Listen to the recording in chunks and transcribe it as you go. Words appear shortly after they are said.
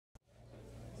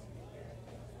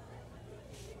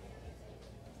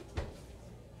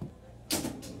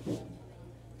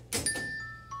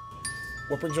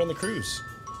What brings you on the cruise?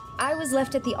 I was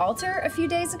left at the altar a few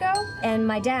days ago, and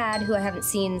my dad, who I haven't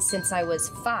seen since I was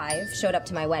 5, showed up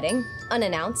to my wedding,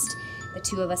 unannounced. The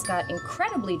two of us got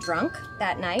incredibly drunk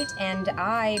that night, and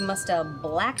I must have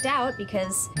blacked out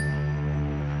because...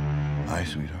 Hi,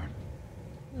 sweetheart.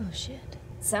 Oh, shit.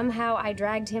 Somehow I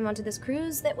dragged him onto this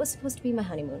cruise that was supposed to be my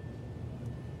honeymoon.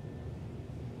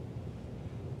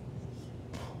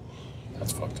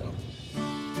 That's fucked up.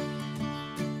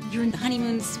 You're in the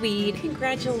honeymoon suite.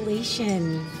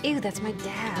 Congratulations. Ew, that's my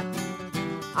dad.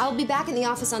 I'll be back in the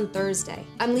office on Thursday.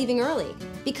 I'm leaving early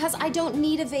because I don't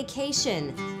need a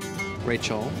vacation.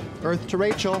 Rachel. Earth to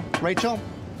Rachel. Rachel,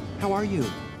 how are you?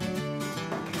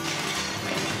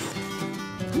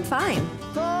 I'm fine.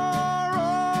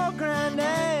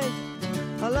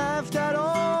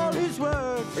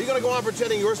 Are you gonna go on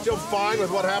pretending you're still fine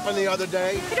with what happened the other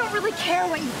day? I don't really care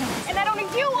what you think, and I don't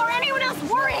need you or anyone else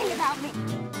worrying about me.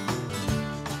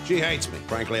 She hates me.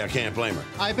 Frankly, I can't blame her.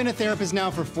 I've been a therapist now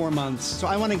for 4 months, so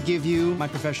I want to give you my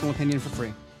professional opinion for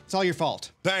free. It's all your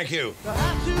fault. Thank you.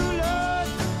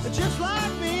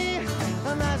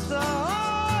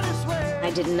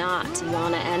 I did not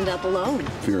want to end up alone.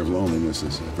 Fear of loneliness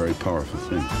is a very powerful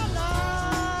thing.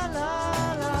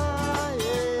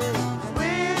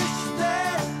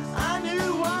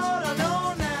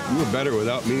 You were better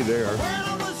without me there.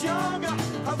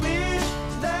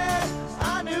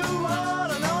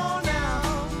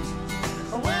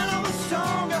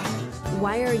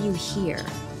 Why are you here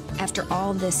after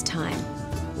all this time?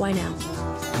 Why now?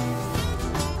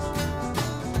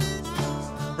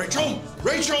 Rachel!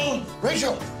 Rachel!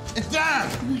 Rachel! It's Dad!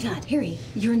 Oh my God, Harry,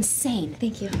 you're insane.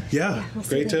 Thank you. Yeah, we'll see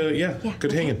great you later. to,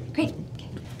 good hanging. Great.